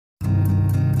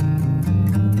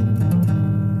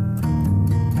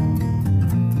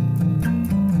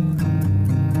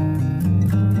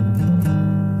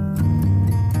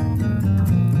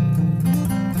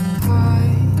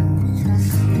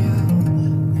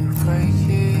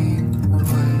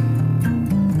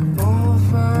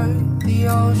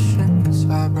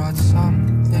I brought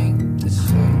something to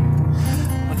say.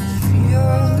 When it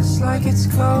feels like it's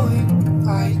going,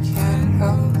 I can't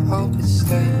help, hope it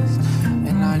stays.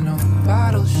 And I know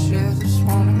battleships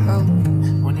wanna help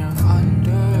me when you're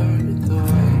under the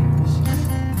waves.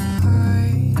 I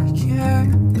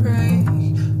can't break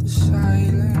the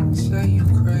silence that you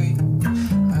crave.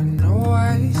 I know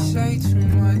I say too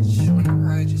much when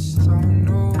I just don't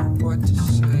know what to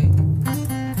say.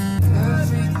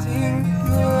 Everything you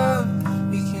love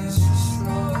begins to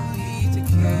slowly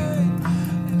decay,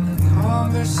 and the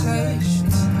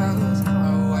conversations held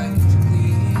are white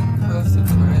clean of the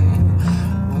gray.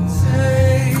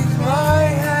 Take my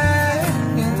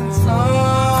hand and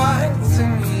talk to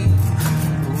me.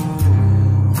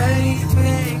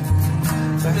 Anything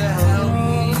to help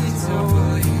me to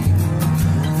believe.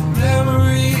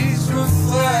 Memories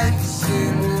reflect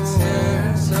in the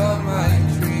tears of my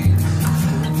dreams.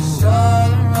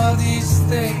 Some of these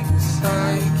things I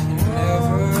can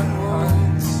never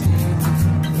unsee.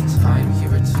 The time he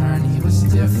returned, he was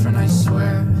different, I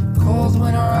swear. Cold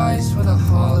winter eyes with a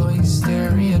hollowing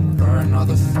stare. He had burned all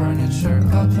the furniture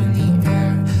up in the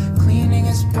air, cleaning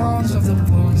his bones of the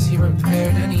wounds he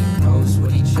repaired. And he knows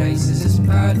what he chases is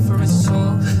bad for his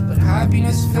soul, but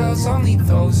happiness fills only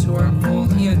those who are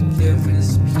old. He had given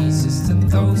his pieces to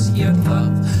those he had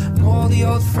loved, moldy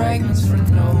old fragments for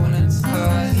no one to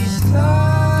touch. He's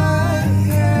lying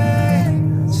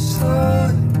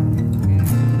slowly,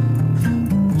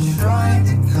 trying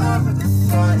to cover the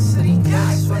thoughts that he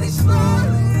gets when he's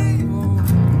lonely.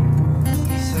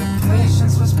 He said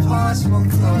patience was possible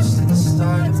close to the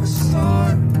start of the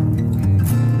storm,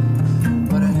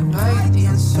 but at night the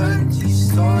uncertainty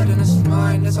stored in his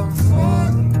mind is unfolding.